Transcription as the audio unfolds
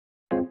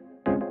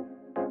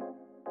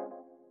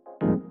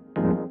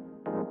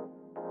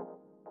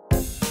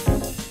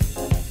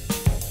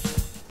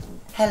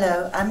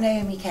Hello, I'm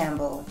Naomi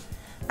Campbell.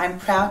 I'm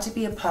proud to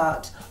be a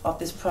part of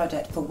this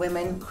project for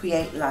Women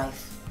Create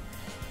Life,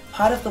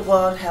 part of the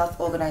World Health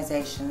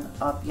Organization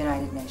of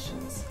United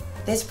Nations.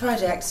 This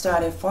project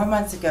started 4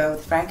 months ago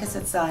with Franca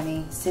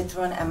Satsani,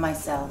 Citroen and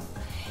myself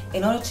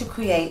in order to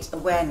create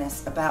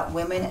awareness about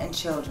women and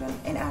children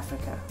in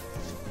Africa.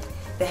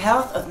 The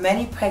health of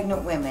many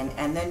pregnant women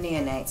and their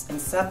neonates in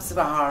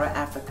sub-Saharan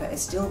Africa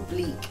is still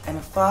bleak and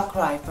a far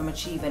cry from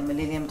achieving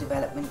Millennium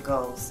Development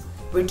Goals,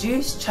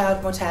 reduce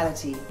child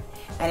mortality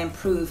and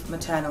improve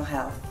maternal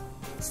health.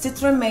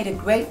 Citroen made a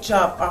great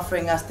job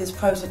offering us this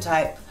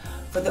prototype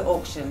for the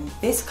auction.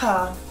 This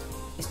car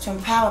is to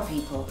empower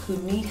people who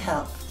need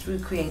help through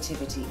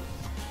creativity.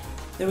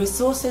 The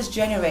resources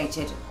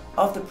generated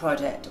of the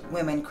project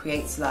Women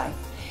Creates Life,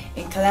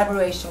 in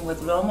collaboration with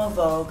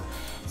Vogue,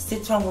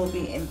 Citroen will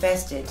be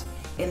invested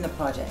in the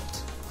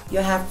project.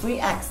 You'll have free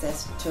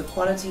access to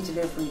quality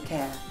delivery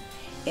care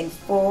in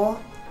 4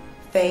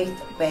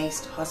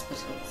 faith-based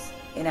hospitals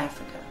in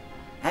Africa: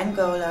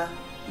 Angola,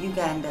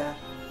 Uganda,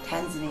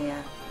 Tanzania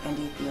and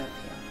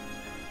Ethiopia.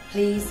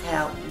 Please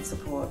help and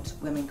support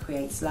Women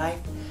Creates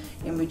Life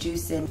in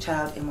reducing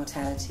child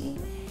immortality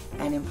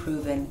and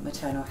improving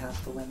maternal health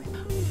for women.